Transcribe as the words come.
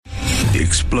The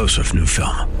explosive new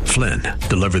film, Flynn,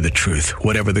 deliver the truth,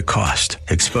 whatever the cost.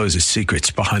 Exposes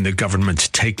secrets behind the government's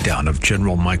takedown of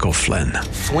General Michael Flynn.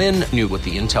 Flynn knew what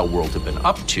the intel world had been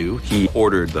up to. He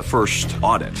ordered the first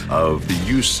audit of the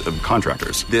use of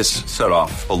contractors. This set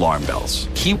off alarm bells.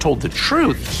 He told the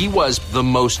truth. He was the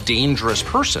most dangerous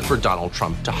person for Donald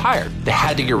Trump to hire. They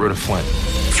had to get rid of Flynn.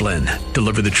 Flynn,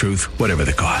 deliver the truth, whatever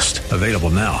the cost. Available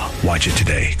now. Watch it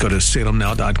today. Go to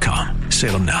salemnow.com.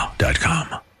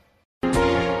 salemnow.com.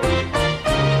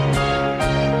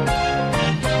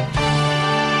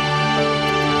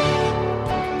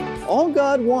 All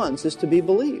God wants is to be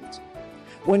believed.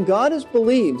 When God is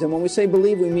believed, and when we say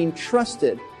believe, we mean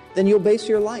trusted, then you'll base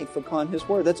your life upon His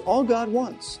Word. That's all God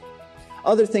wants.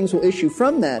 Other things will issue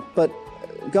from that, but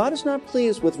God is not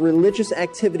pleased with religious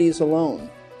activities alone.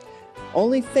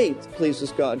 Only faith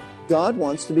pleases God. God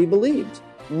wants to be believed.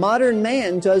 Modern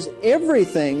man does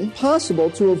everything possible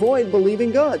to avoid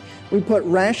believing God. We put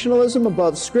rationalism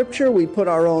above Scripture. We put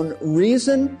our own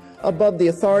reason above the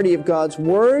authority of God's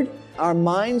Word. Our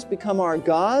minds become our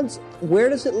gods. Where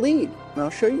does it lead? And I'll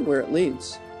show you where it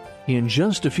leads. In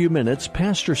just a few minutes,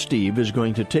 Pastor Steve is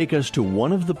going to take us to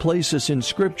one of the places in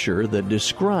Scripture that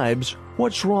describes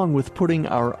what's wrong with putting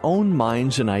our own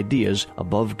minds and ideas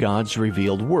above God's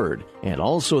revealed Word, and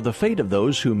also the fate of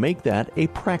those who make that a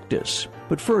practice.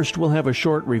 But first, we'll have a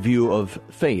short review of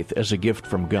faith as a gift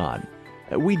from God.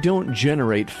 We don't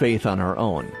generate faith on our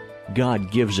own.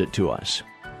 God gives it to us.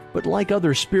 But like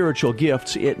other spiritual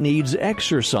gifts, it needs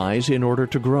exercise in order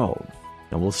to grow.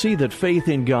 And we'll see that faith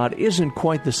in God isn't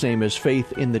quite the same as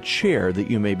faith in the chair that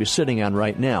you may be sitting on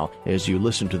right now as you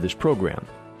listen to this program.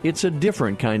 It's a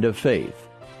different kind of faith.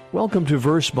 Welcome to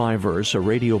Verse by Verse, a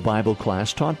radio Bible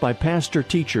class taught by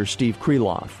pastor-teacher Steve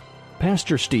Kreloff.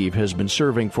 Pastor Steve has been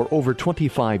serving for over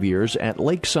 25 years at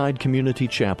Lakeside Community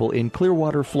Chapel in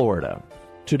Clearwater, Florida.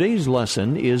 Today's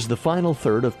lesson is the final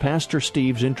third of Pastor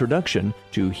Steve's introduction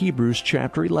to Hebrews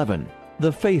chapter 11,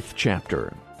 the faith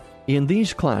chapter. In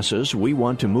these classes, we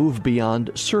want to move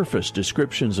beyond surface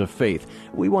descriptions of faith.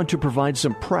 We want to provide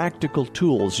some practical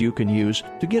tools you can use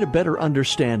to get a better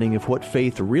understanding of what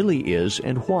faith really is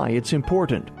and why it's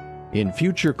important. In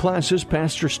future classes,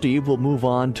 Pastor Steve will move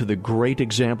on to the great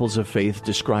examples of faith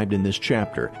described in this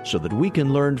chapter so that we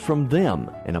can learn from them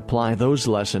and apply those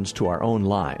lessons to our own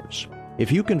lives.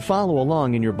 If you can follow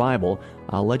along in your Bible,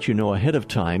 I'll let you know ahead of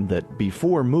time that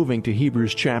before moving to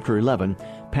Hebrews chapter 11,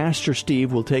 Pastor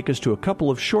Steve will take us to a couple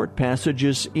of short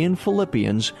passages in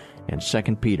Philippians and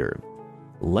 2 Peter.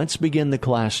 Let's begin the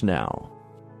class now.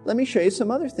 Let me show you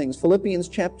some other things. Philippians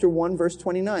chapter 1, verse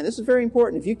 29. This is very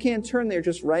important. If you can't turn there,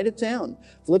 just write it down.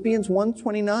 Philippians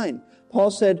 1:29. Paul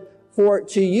said, "For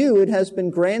to you it has been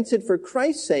granted for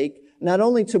Christ's sake not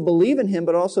only to believe in Him,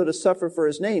 but also to suffer for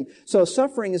His name." So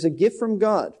suffering is a gift from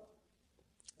God,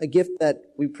 a gift that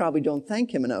we probably don't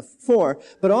thank Him enough for.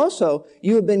 But also,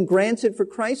 you have been granted for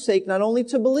Christ's sake not only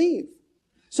to believe.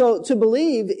 So to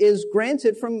believe is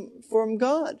granted from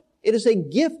God. It is a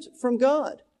gift from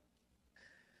God.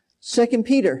 2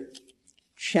 Peter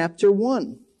chapter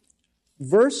 1,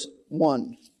 verse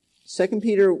 1. 2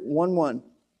 Peter 1:1.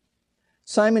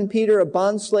 Simon Peter, a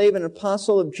bondslave and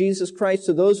apostle of Jesus Christ,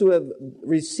 to those who have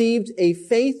received a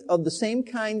faith of the same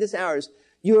kind as ours.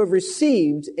 You have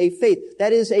received a faith.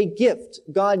 That is a gift.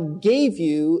 God gave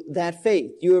you that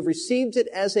faith. You have received it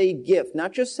as a gift.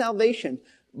 Not just salvation,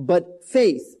 but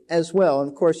faith as well. And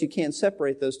of course, you can't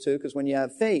separate those two, because when you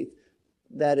have faith,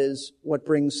 that is what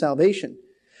brings salvation.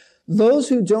 Those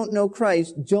who don't know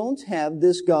Christ don't have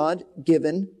this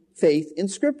God-given faith in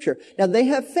Scripture. Now, they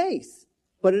have faith,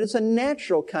 but it is a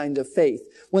natural kind of faith.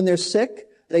 When they're sick,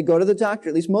 they go to the doctor.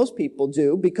 At least most people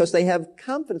do, because they have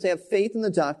confidence. They have faith in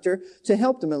the doctor to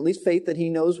help them, at least faith that he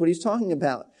knows what he's talking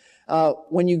about.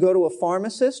 When you go to a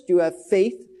pharmacist, you have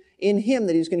faith in him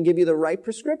that he's going to give you the right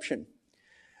prescription.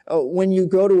 When you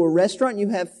go to a restaurant, you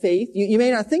have faith. You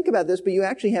may not think about this, but you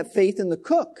actually have faith in the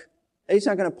cook that he's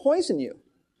not going to poison you.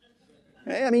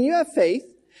 Right? I mean, you have faith.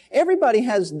 Everybody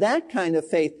has that kind of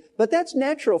faith, but that's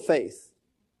natural faith.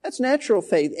 That's natural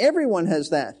faith. Everyone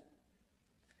has that.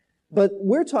 But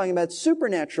we're talking about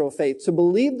supernatural faith, to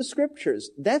believe the Scriptures.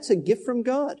 That's a gift from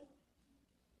God.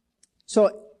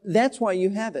 So that's why you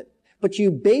have it. But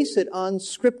you base it on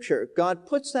Scripture. God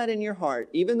puts that in your heart.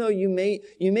 Even though you may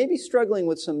be struggling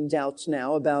with some doubts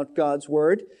now about God's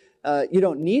Word, you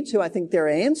don't need to. I think there are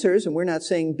answers, and we're not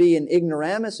saying be an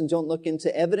ignoramus and don't look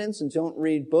into evidence and don't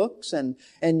read books, and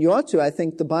you ought to. I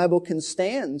think the Bible can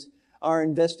stand our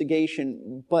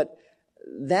investigation, but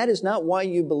that is not why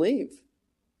you believe.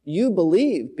 you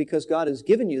believe because God has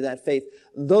given you that faith.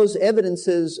 Those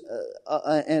evidences,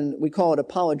 and we call it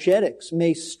apologetics,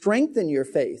 may strengthen your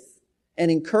faith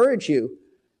and encourage you,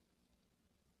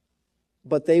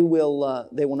 but they will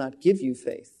not give you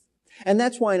faith. And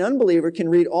that's why an unbeliever can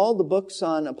read all the books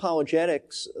on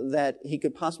apologetics that he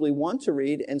could possibly want to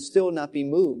read and still not be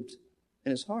moved in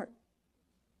his heart.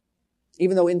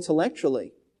 Even though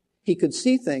intellectually he could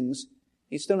see things,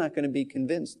 he's still not going to be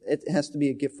convinced. It has to be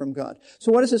a gift from God.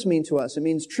 So what does this mean to us? It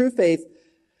means true faith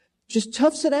just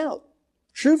toughs it out.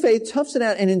 True faith toughs it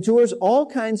out and endures all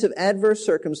kinds of adverse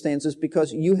circumstances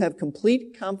because you have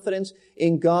complete confidence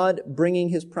in God bringing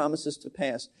His promises to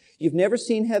pass. You've never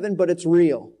seen heaven, but it's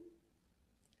real.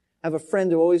 I have a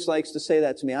friend who always likes to say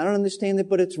that to me. I don't understand it,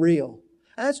 but it's real.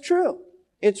 And that's true.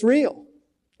 It's real.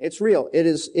 It's real. It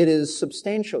is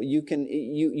substantial.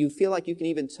 You feel like you can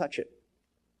even touch it.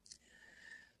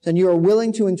 And you are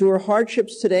willing to endure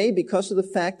hardships today because of the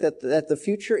fact that the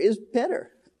future is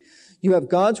better. You have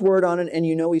God's word on it and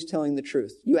you know He's telling the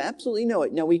truth. You absolutely know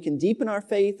it. Now we can deepen our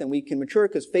faith and we can mature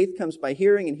because faith comes by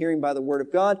hearing and hearing by the word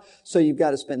of God. So you've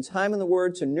got to spend time in the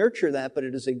word to nurture that, but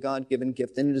it is a God-given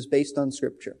gift and it is based on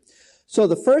Scripture. So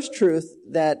the first truth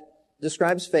that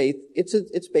describes faith,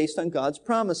 it's based on God's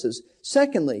promises.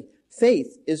 Secondly,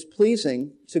 faith is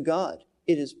pleasing to God.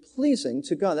 It is pleasing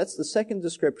to God. That's the second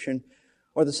description,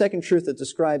 or the second truth that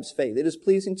describes faith. It is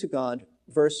pleasing to God,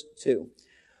 verse 2.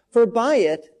 For by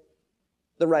it,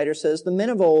 the writer says, the men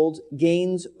of old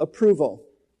gains approval.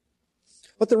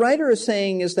 What the writer is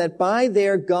saying is that by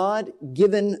their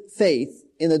God-given faith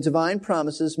in the divine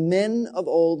promises, men of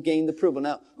old gained approval.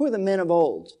 Now, who are the men of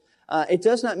old? It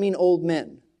does not mean old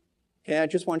men. Okay, I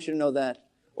just want you to know that.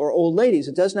 Or old ladies.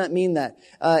 It does not mean that.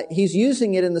 He's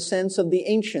using it in the sense of the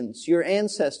ancients, your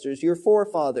ancestors, your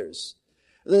forefathers.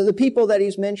 The people that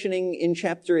he's mentioning in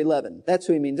chapter 11. That's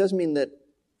who he means. It doesn't mean that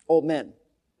old men.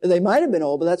 They might have been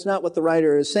old, but that's not what the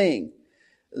writer is saying.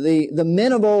 The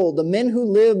men of old, the men who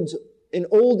lived in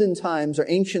olden times or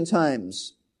ancient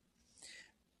times.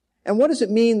 And what does it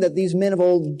mean that these men of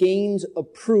old gained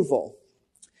approval?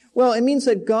 Well, it means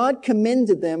that God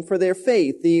commended them for their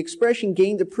faith. The expression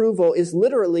gained approval is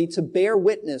literally to bear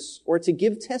witness or to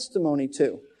give testimony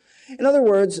to. In other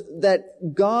words,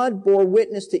 that God bore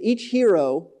witness to each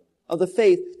hero of the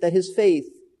faith that his faith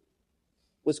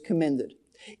was commended.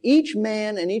 Each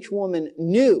man and each woman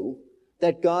knew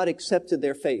that God accepted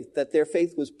their faith, that their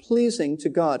faith was pleasing to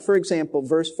God. For example,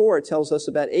 verse 4 tells us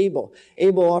about Abel.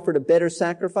 Abel offered a better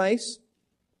sacrifice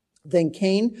than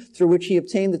Cain, through which he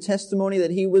obtained the testimony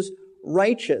that he was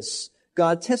righteous.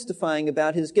 God testifying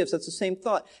about his gifts. That's the same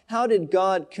thought. How did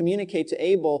God communicate to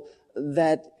Abel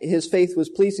that his faith was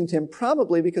pleasing to him?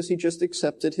 Probably because he just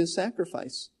accepted his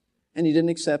sacrifice and he didn't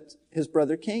accept his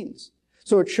brother Cain's.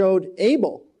 So it showed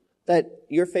Abel that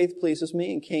your faith pleases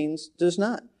me and Cain's does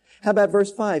not. How about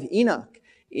verse 5? Enoch.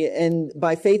 And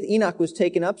by faith Enoch was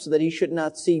taken up so that he should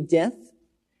not see death.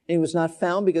 And he was not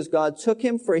found because God took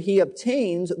him, for he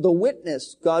obtains the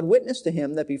witness. God witnessed to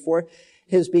him that before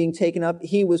his being taken up,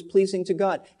 he was pleasing to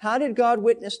God. How did God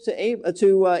witness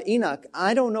to Enoch?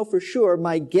 I don't know for sure.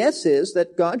 My guess is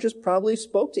that God just probably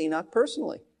spoke to Enoch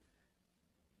personally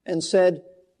and said,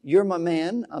 "You're my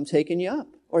man, I'm taking you up."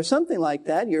 Or something like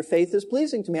that. Your faith is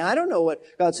pleasing to me. I don't know what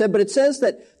God said, but it says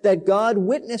that God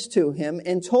witnessed to him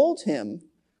and told him,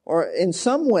 or in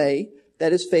some way,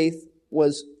 that his faith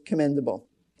was commendable.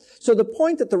 So the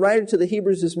point that the writer to the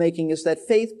Hebrews is making is that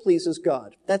faith pleases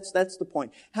God. That's the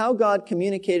point. How God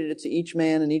communicated it to each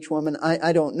man and each woman,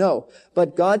 I don't know.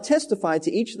 But God testified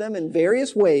to each of them in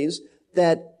various ways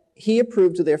that He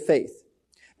approved of their faith.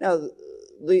 Now,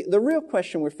 the real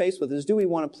question we're faced with is, do we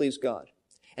want to please God?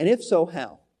 And if so,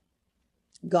 how?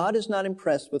 God is not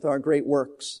impressed with our great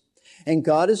works. And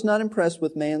God is not impressed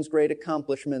with man's great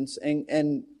accomplishments.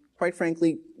 And quite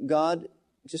frankly, God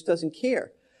just doesn't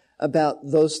care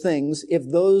about those things if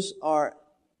those are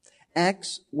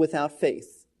acts without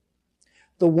faith.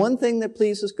 The one thing that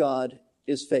pleases God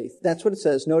is faith. That's what it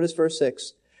says. Notice verse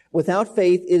 6. Without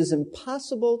faith, it is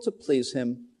impossible to please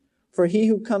Him. For he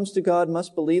who comes to God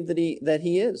must believe that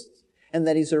He is, and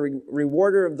that He's a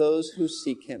rewarder of those who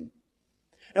seek Him.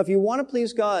 Now, if you want to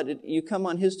please God, you come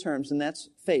on His terms, and that's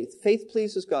faith. Faith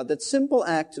pleases God. That simple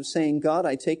act of saying, "God,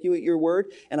 I take you at your word,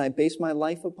 and I base my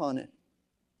life upon it."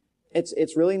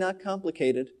 It's really not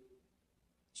complicated.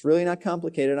 It's really not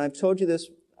complicated. I've told you this,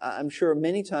 I'm sure,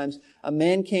 many times. A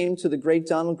man came to the great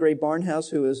Donald Gray Barnhouse,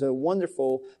 who is a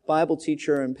wonderful Bible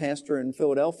teacher and pastor in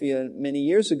Philadelphia many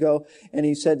years ago, and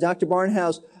he said, "Dr.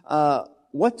 Barnhouse,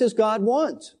 what does God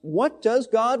want? What does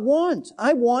God want?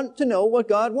 I want to know what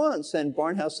God wants." And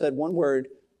Barnhouse said one word: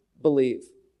 believe.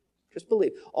 Just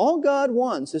believe. All God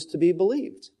wants is to be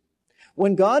believed.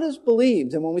 When God is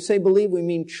believed, and when we say believe, we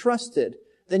mean trusted,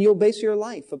 then you'll base your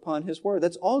life upon His Word.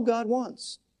 That's all God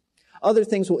wants. Other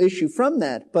things will issue from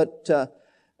that, but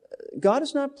God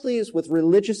is not pleased with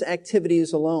religious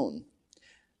activities alone.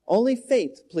 Only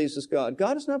faith pleases God.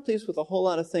 God is not pleased with a whole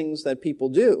lot of things that people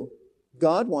do.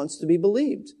 God wants to be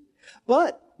believed.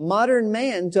 But modern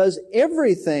man does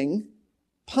everything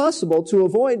possible to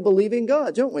avoid believing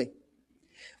God, don't we?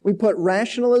 We put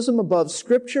rationalism above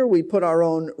Scripture. We put our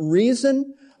own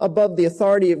reason above the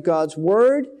authority of God's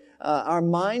Word. Our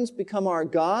minds become our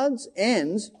gods.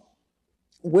 And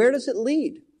where does it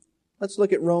lead? Let's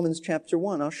look at Romans chapter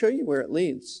 1. I'll show you where it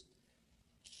leads.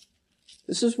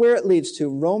 This is where it leads to.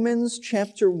 Romans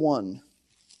chapter 1,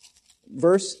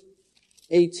 verse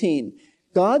 18.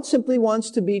 God simply wants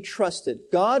to be trusted.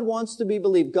 God wants to be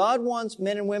believed. God wants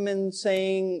men and women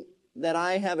saying that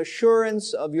I have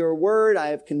assurance of your word. I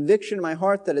have conviction in my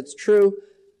heart that it's true.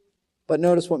 But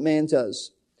notice what man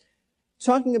does.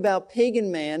 Talking about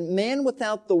pagan man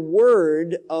without the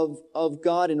word of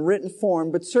God in written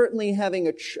form, but certainly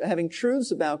having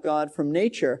truths about God from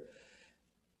nature.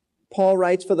 Paul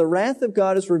writes, "For the wrath of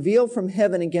God is revealed from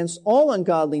heaven against all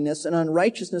ungodliness and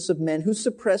unrighteousness of men who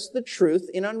suppress the truth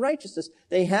in unrighteousness."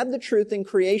 They had the truth in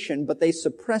creation, but they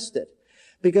suppressed it.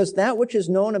 Because that which is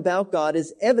known about God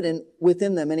is evident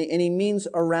within them, and he means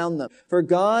around them. For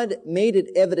God made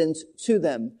it evident to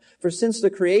them. For since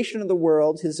the creation of the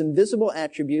world, His invisible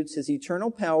attributes, His eternal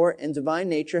power and divine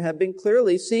nature have been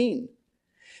clearly seen,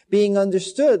 being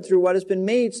understood through what has been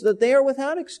made, so that they are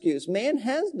without excuse. Man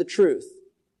has the truth,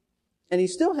 and he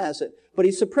still has it, but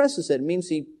he suppresses it. It means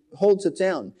he holds it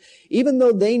down. Even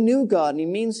though they knew God, and he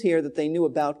means here that they knew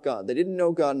about God. They didn't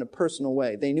know God in a personal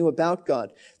way. They knew about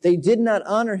God. They did not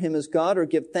honor Him as God or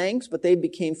give thanks, but they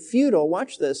became futile,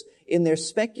 watch this, in their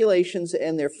speculations,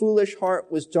 and their foolish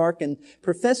heart was darkened.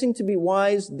 Professing to be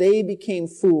wise, they became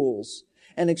fools,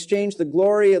 and exchanged the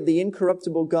glory of the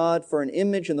incorruptible God for an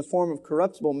image in the form of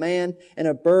corruptible man, and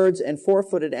of birds and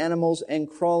four-footed animals and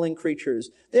crawling creatures.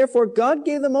 Therefore God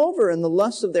gave them over in the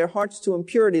lusts of their hearts to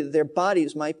impurity, that their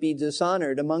bodies might be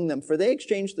dishonored among them. For they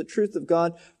exchanged the truth of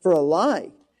God for a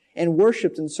lie, and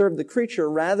worshipped and served the creature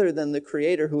rather than the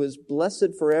Creator, who is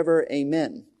blessed forever.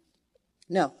 Amen.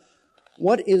 Now,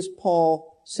 what is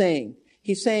Paul saying?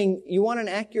 He's saying, you want an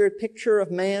accurate picture of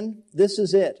man? This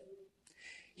is it.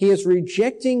 He is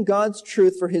rejecting God's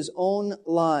truth for his own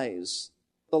lies.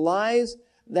 The lies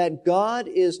that God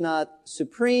is not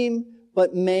supreme,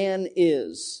 but man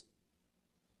is.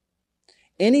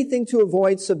 Anything to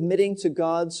avoid submitting to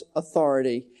God's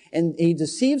authority. And he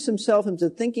deceives himself into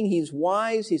thinking he's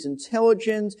wise, he's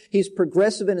intelligent, he's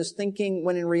progressive in his thinking,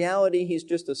 when in reality he's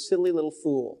just a silly little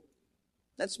fool.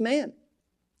 That's man.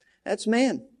 That's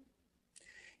man.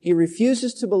 He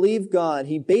refuses to believe God.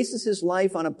 He bases his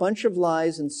life on a bunch of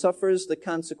lies and suffers the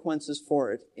consequences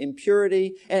for it.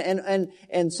 Impurity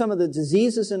and some of the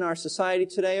diseases in our society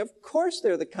today, of course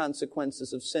they're the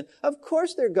consequences of sin. Of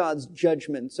course they're God's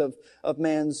judgments of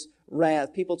man's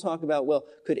wrath. People talk about, well,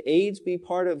 could AIDS be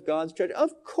part of God's judgment?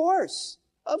 Of course.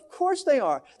 Of course they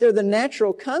are. They're the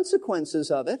natural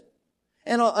consequences of it,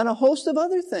 and a host of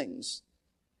other things.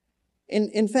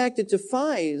 In fact, it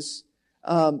defies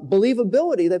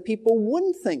believability that people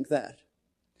wouldn't think that.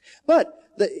 But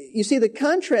you see, the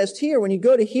contrast here, when you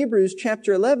go to Hebrews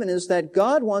chapter 11, is that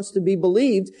God wants to be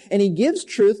believed, and He gives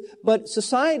truth, but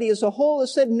society as a whole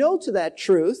has said no to that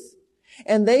truth,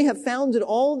 and they have founded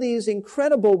all these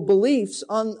incredible beliefs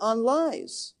on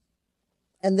lies.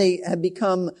 And they have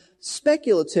become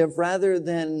speculative rather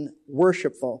than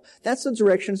worshipful. That's the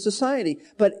direction of society.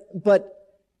 But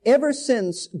ever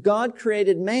since God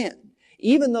created man,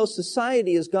 even though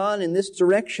society has gone in this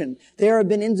direction, there have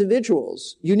been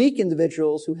individuals, unique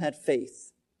individuals, who had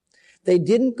faith. They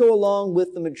didn't go along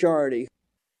with the majority.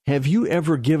 Have you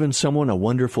ever given someone a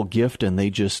wonderful gift and they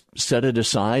just set it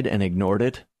aside and ignored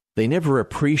it? They never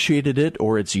appreciated it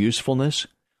or its usefulness?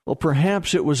 Well,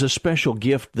 perhaps it was a special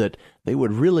gift that they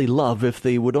would really love if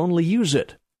they would only use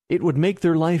it. It would make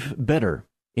their life better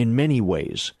in many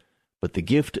ways. But the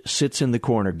gift sits in the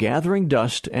corner, gathering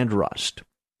dust and rust.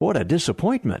 What a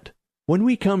disappointment! When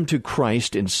we come to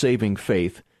Christ in saving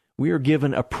faith, we are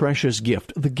given a precious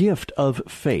gift, the gift of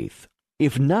faith.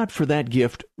 If not for that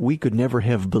gift, we could never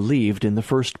have believed in the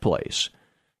first place.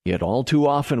 Yet all too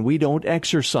often we don't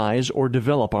exercise or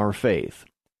develop our faith.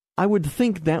 I would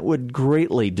think that would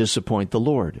greatly disappoint the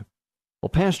Lord. Well,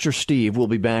 Pastor Steve will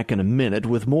be back in a minute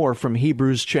with more from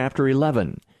Hebrews chapter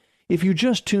 11. If you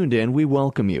just tuned in, we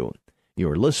welcome you.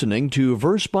 You're listening to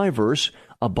Verse by Verse,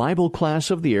 a Bible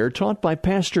class of the air taught by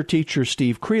pastor-teacher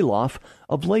Steve Kreloff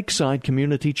of Lakeside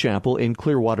Community Chapel in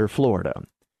Clearwater, Florida.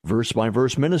 Verse by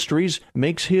Verse Ministries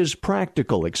makes his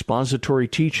practical expository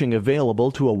teaching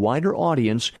available to a wider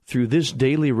audience through this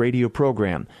daily radio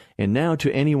program, and now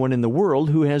to anyone in the world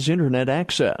who has internet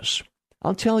access.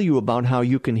 I'll tell you about how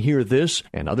you can hear this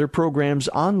and other programs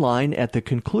online at the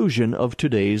conclusion of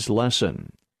today's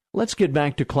lesson. Let's get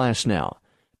back to class now.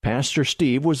 Pastor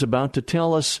Steve was about to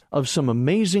tell us of some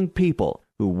amazing people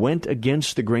who went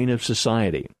against the grain of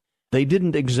society. They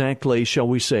didn't exactly, shall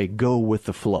we say, go with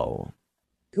the flow.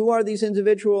 Who are these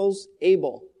individuals?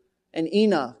 Abel and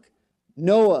Enoch,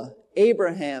 Noah,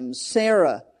 Abraham,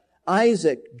 Sarah,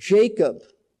 Isaac, Jacob,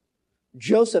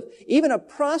 Joseph, even a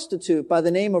prostitute by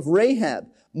the name of Rahab,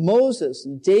 Moses,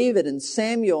 and David, and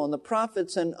Samuel, and the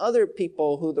prophets, and other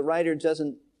people who the writer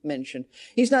doesn't mention.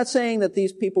 He's not saying that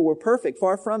these people were perfect.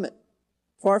 Far from it.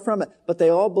 Far from it. But they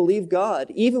all believed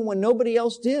God, even when nobody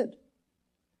else did.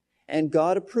 And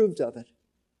God approved of it.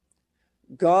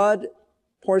 God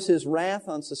pours His wrath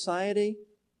on society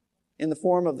in the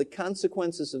form of the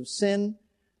consequences of sin,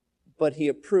 but He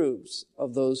approves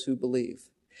of those who believe.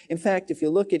 In fact, if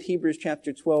you look at Hebrews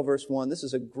chapter 12, verse 1, this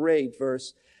is a great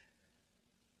verse.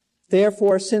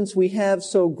 Therefore, since we have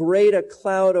so great a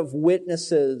cloud of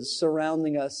witnesses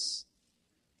surrounding us,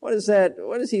 what is that?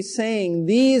 What is he saying?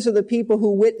 These are the people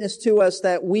who witness to us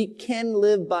that we can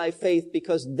live by faith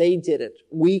because they did it.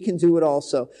 We can do it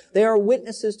also. They are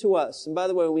witnesses to us. And by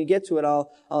the way, when we get to it,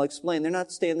 I'll explain. They're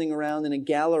not standing around in a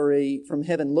gallery from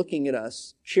heaven looking at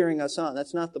us, cheering us on.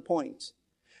 That's not the point.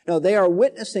 No, they are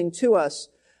witnessing to us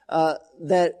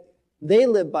that they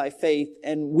live by faith,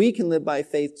 and we can live by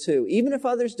faith too, even if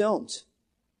others don't.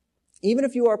 Even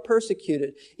if you are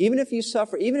persecuted, even if you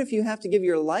suffer, even if you have to give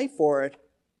your life for it,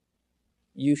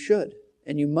 you should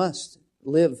and you must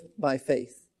live by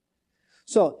faith.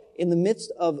 So, in the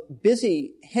midst of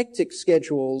busy, hectic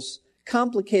schedules,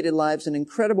 complicated lives, and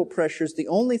incredible pressures, the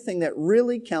only thing that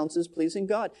really counts is pleasing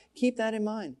God. Keep that in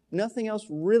mind. Nothing else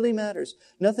really matters.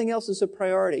 Nothing else is a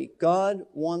priority. God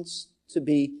wants to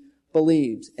be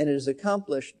believed, and it is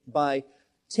accomplished by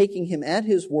taking Him at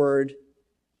His word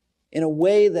in a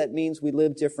way that means we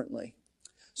live differently.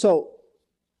 So,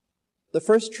 the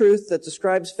first truth that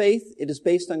describes faith, it is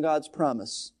based on God's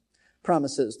promises.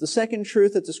 The second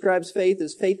truth that describes faith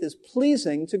is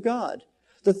pleasing to God.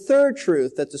 The third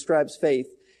truth that describes faith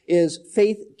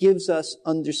gives us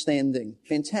understanding.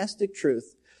 Fantastic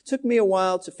truth. It took me a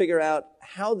while to figure out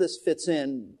how this fits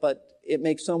in, but it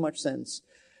makes so much sense.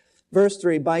 Verse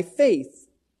 3, by faith,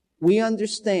 we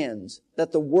understand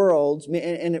that the worlds,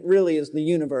 and it really is the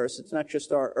universe, it's not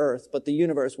just our earth, but the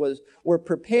universe were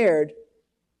prepared,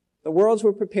 the worlds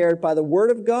were prepared by the word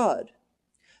of God,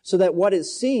 so that what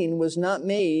is seen was not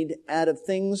made out of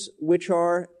things which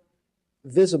are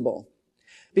visible.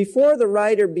 Before the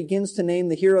writer begins to name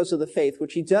the heroes of the faith,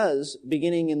 which he does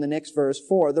beginning in the next verse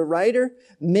 4, the writer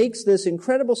makes this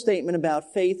incredible statement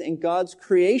about faith in God's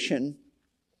creation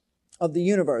of the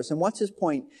universe. And what's his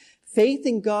point? Faith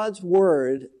in God's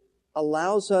word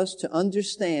allows us to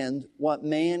understand what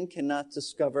man cannot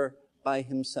discover by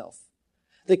himself.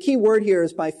 The key word here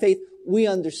is by faith, we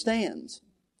understand.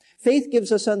 Faith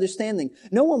gives us understanding.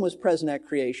 No one was present at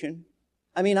creation.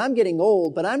 I mean, I'm getting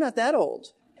old, but I'm not that old.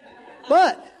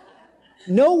 But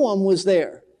no one was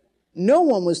there. No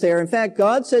one was there. In fact,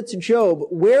 God said to Job,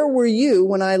 where were you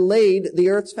when I laid the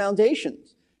earth's foundations?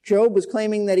 Job was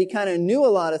claiming that he kind of knew a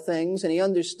lot of things and he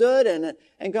understood,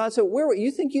 and God said, where were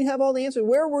you? Think you have all the answers?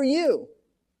 Where were you?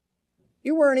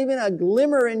 You weren't even a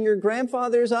glimmer in your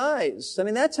grandfather's eyes. I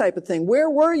mean, that type of thing. Where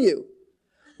were you?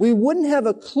 We wouldn't have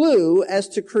a clue as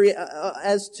to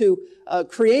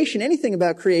creation, anything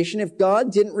about creation, if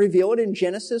God didn't reveal it in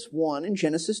Genesis 1 and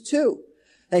Genesis 2.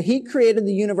 That He created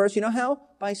the universe. You know how?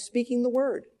 By speaking the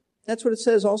word. That's what it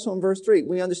says also in verse 3.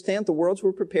 We understand the worlds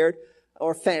were prepared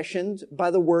or fashioned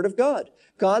by the word of God.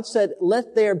 God said,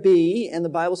 let there be, and the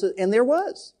Bible says, and there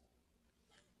was.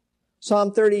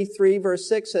 Psalm 33 verse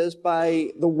 6 says, by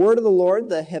the word of the Lord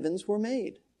the heavens were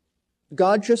made.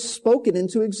 God just spoke it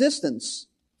into existence.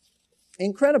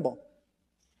 Incredible.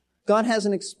 God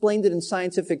hasn't explained it in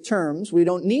scientific terms. We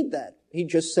don't need that. He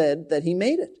just said that He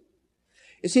made it.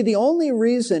 You see, the only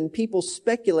reason people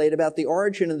speculate about the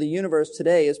origin of the universe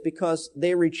today is because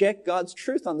they reject God's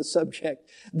truth on the subject.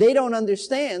 They don't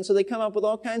understand, so they come up with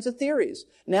all kinds of theories.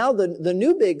 Now, the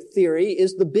new big theory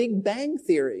is the Big Bang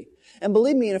theory. And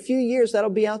believe me, in a few years, that'll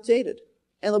be outdated.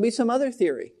 And there'll be some other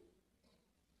theory.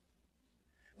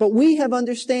 But we have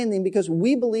understanding because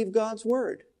we believe God's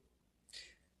word.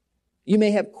 You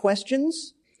may have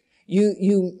questions.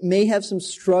 You may have some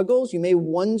struggles. You may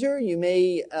wonder. You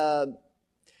may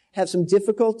have some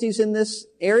difficulties in this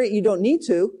area. You don't need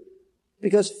to,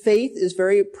 because faith is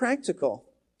very practical.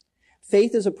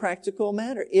 Faith is a practical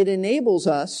matter. It enables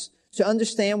us to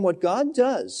understand what God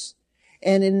does,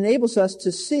 and it enables us to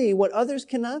see what others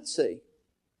cannot see.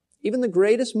 Even the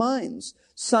greatest minds.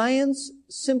 Science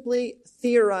simply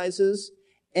theorizes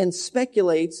and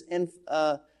speculates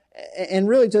and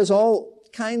really does all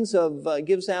kinds of,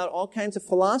 gives out all kinds of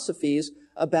philosophies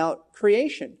about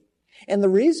creation. And the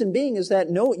reason being is that,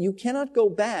 no, you cannot go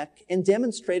back and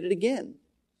demonstrate it again.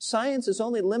 Science is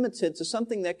only limited to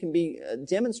something that can be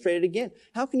demonstrated again.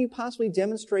 How can you possibly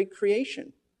demonstrate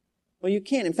creation? Well, you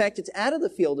can't. In fact, it's out of the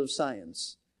field of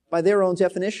science by their own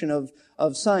definition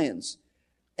of science.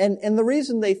 And the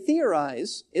reason they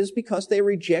theorize is because they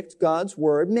reject God's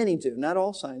word. Many do. Not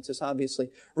all scientists, obviously.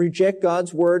 Reject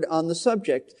God's word on the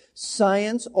subject.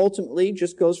 Science ultimately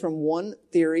just goes from one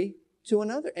theory to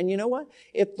another. And you know what?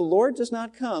 If the Lord does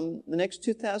not come the next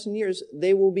 2,000 years,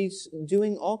 they will be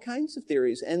doing all kinds of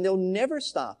theories, and they'll never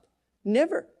stop.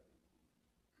 Never.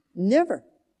 Never.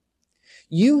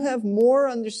 You have more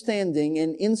understanding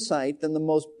and insight than the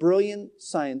most brilliant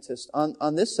scientist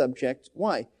on this subject.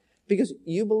 Why? Because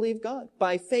you believe God.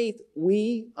 By faith,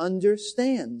 we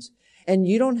understand. And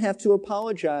you don't have to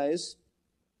apologize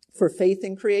for faith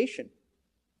in creation.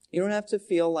 You don't have to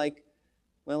feel like,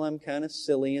 well, I'm kind of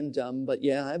silly and dumb, but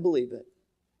yeah, I believe it.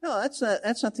 No, that's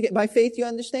not the case. By faith, you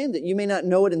understand it. You may not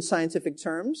know it in scientific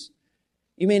terms.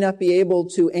 You may not be able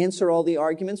to answer all the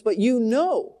arguments, but you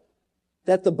know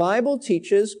that the Bible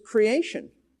teaches creation.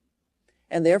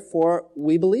 And therefore,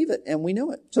 we believe it and we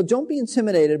know it. So don't be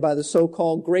intimidated by the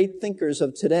so-called great thinkers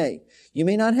of today. You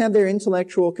may not have their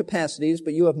intellectual capacities,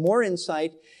 but you have more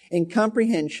insight and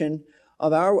comprehension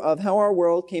of how our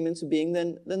world came into being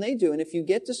than they do. And if you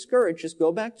get discouraged, just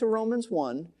go back to Romans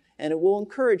 1, and it will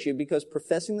encourage you, because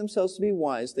professing themselves to be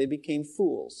wise, they became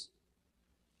fools.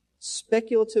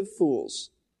 Speculative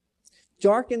fools.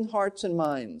 Darkened hearts and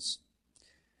minds.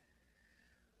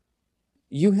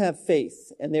 You have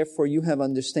faith, and therefore you have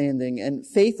understanding. And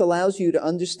faith allows you to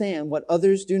understand what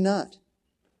others do not.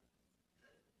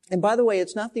 And by the way,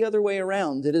 it's not the other way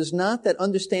around. It is not that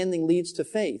understanding leads to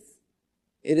faith.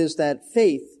 It is that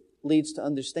faith leads to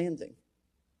understanding.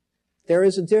 There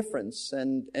is a difference,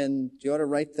 and you ought to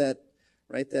write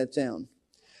that down.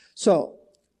 So,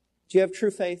 do you have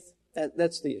true faith?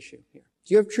 That's the issue here.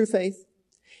 Do you have true faith?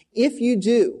 If you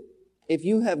do, if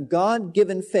you have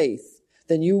God-given faith,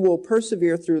 then you will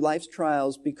persevere through life's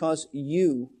trials because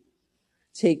you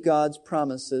take God's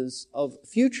promises of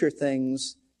future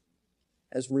things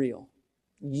as real.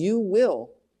 You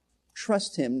will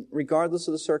trust Him regardless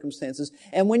of the circumstances.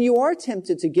 And when you are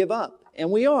tempted to give up,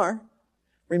 and we are,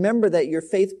 remember that your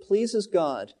faith pleases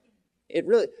God.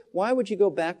 Why would you go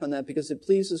back on that? Because it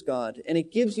pleases God, and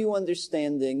it gives you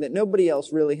understanding that nobody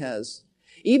else really has.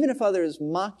 Even if others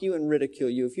mock you and ridicule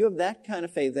you, if you have that kind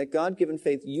of faith, that God-given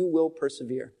faith, you will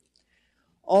persevere.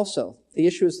 Also, the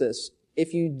issue is this: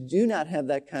 if you do not have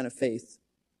that kind of faith,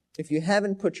 if you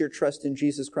haven't put your trust in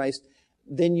Jesus Christ,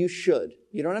 then you should.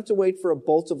 You don't have to wait for a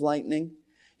bolt of lightning.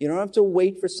 You don't have to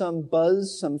wait for some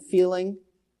buzz, some feeling.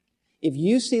 If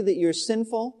you see that you're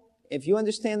sinful, if you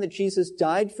understand that Jesus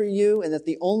died for you and that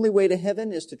the only way to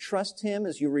heaven is to trust Him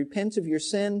as you repent of your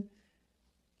sin,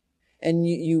 and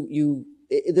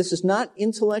this is not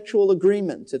intellectual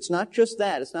agreement. It's not just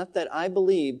that. It's not that I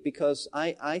believe because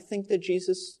I think that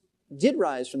Jesus did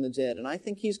rise from the dead, and I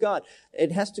think He's God.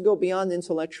 It has to go beyond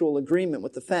intellectual agreement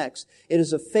with the facts. It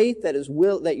is a faith that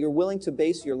you're willing to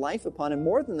base your life upon, and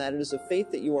more than that, it is a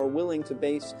faith that you are willing to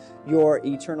base your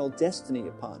eternal destiny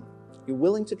upon. You're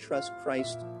willing to trust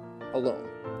Christ alone.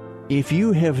 If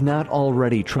you have not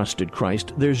already trusted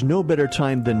Christ, there's no better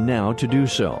time than now to do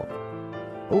so.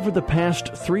 Over the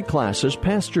past 3 classes,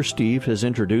 Pastor Steve has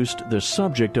introduced the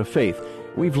subject of faith.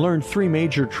 We've learned 3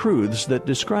 major truths that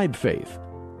describe faith.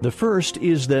 The first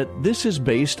is that this is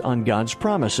based on God's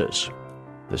promises.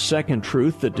 The second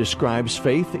truth that describes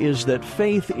faith is that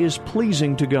faith is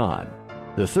pleasing to God.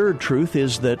 The third truth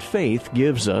is that faith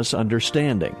gives us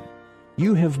understanding.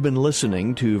 You have been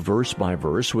listening to Verse by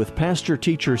Verse with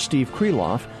pastor-teacher Steve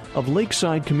Kreloff of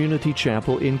Lakeside Community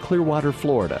Chapel in Clearwater,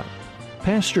 Florida.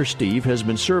 Pastor Steve has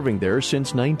been serving there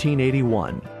since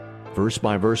 1981. Verse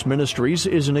by Verse Ministries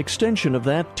is an extension of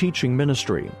that teaching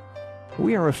ministry.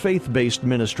 We are a faith-based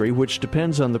ministry which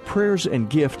depends on the prayers and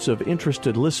gifts of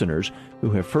interested listeners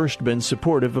who have first been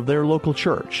supportive of their local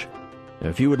church.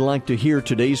 If you would like to hear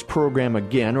today's program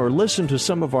again or listen to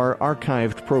some of our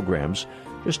archived programs,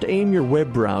 just aim your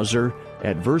web browser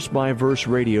at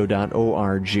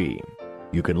versebyverseradio.org.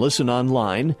 You can listen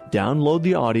online, download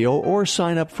the audio, or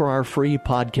sign up for our free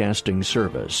podcasting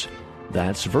service.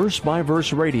 That's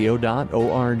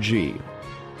versebyverseradio.org.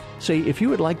 Say, if you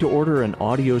would like to order an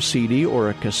audio CD or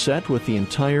a cassette with the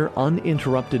entire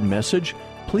uninterrupted message,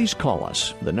 please call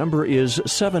us. The number is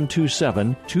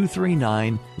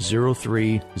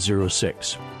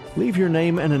 727-239-0306. Leave your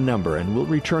name and a number, and we'll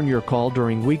return your call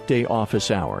during weekday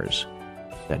office hours.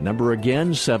 That number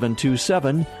again,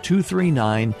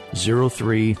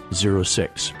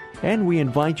 727-239-0306. And we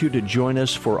invite you to join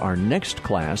us for our next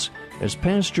class, as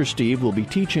Pastor Steve will be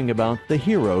teaching about the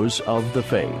heroes of the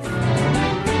faith.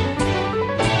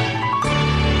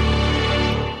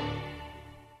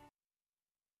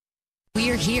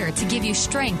 We are here to give you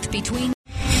strength between...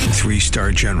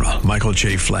 3-star General Michael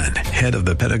J. Flynn, head of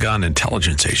the Pentagon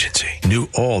Intelligence Agency, knew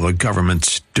all the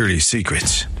government's dirty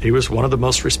secrets. He was one of the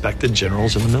most respected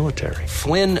generals in the military.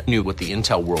 Flynn knew what the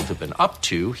intel world had been up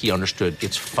to. He understood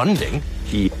its funding.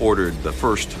 He ordered the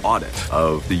first audit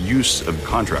of the use of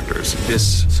contractors.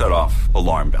 This set off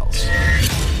alarm bells.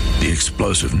 The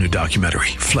explosive new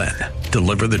documentary, Flynn,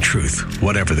 Deliver the Truth,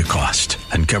 Whatever the Cost,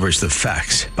 uncovers the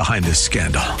facts behind this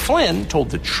scandal. Flynn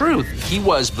told the truth. He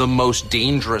was the most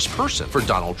dangerous person for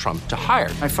Donald Trump to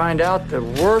hire. I find out the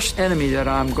worst enemy that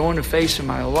I'm going to face in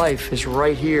my life is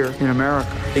right here in America.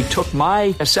 They took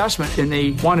my assessment and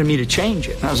they wanted me to change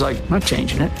it. And I was like, I'm not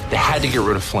changing it. They had to get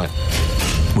rid of Flynn.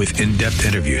 With in-depth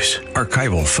interviews,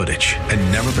 archival footage,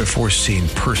 and never-before-seen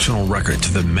personal records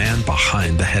of the man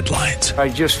behind the headlines. I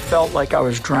just felt like I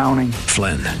was drowning.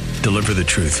 Flynn, Deliver the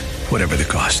Truth, Whatever the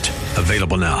Cost.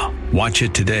 Available now. Watch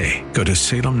it today. Go to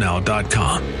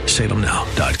salemnow.com.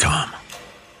 salemnow.com.